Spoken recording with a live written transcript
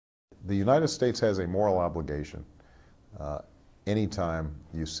The United States has a moral obligation anytime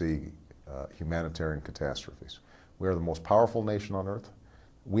you see humanitarian catastrophes. We are the most powerful nation on earth.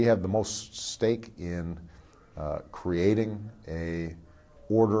 We have the most stake in creating a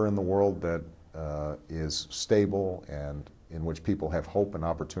order in the world that is stable and in which people have hope and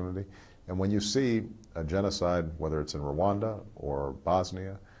opportunity. And when you see a genocide, whether it's in Rwanda or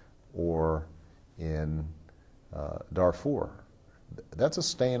Bosnia or in Darfur, that's a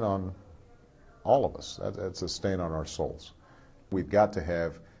stain on all of us. That's a stain on our souls. We've got to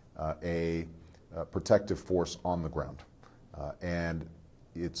have a protective force on the ground. And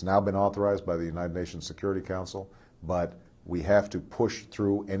it's now been authorized by the United Nations Security Council, but we have to push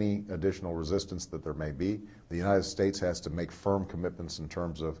through any additional resistance that there may be. The United States has to make firm commitments in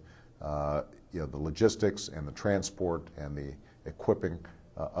terms of the logistics and the transport and the equipping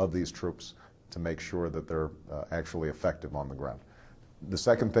of these troops to make sure that they're actually effective on the ground. The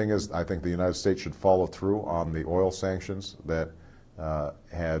second thing is, I think the United States should follow through on the oil sanctions that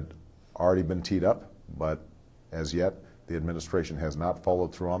had already been teed up, but as yet the administration has not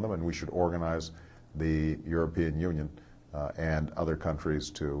followed through on them, and we should organize the European Union and other countries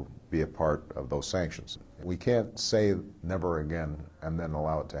to be a part of those sanctions. We can't say never again and then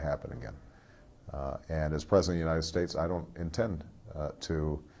allow it to happen again. And as President of the United States, I don't intend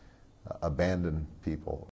to abandon people.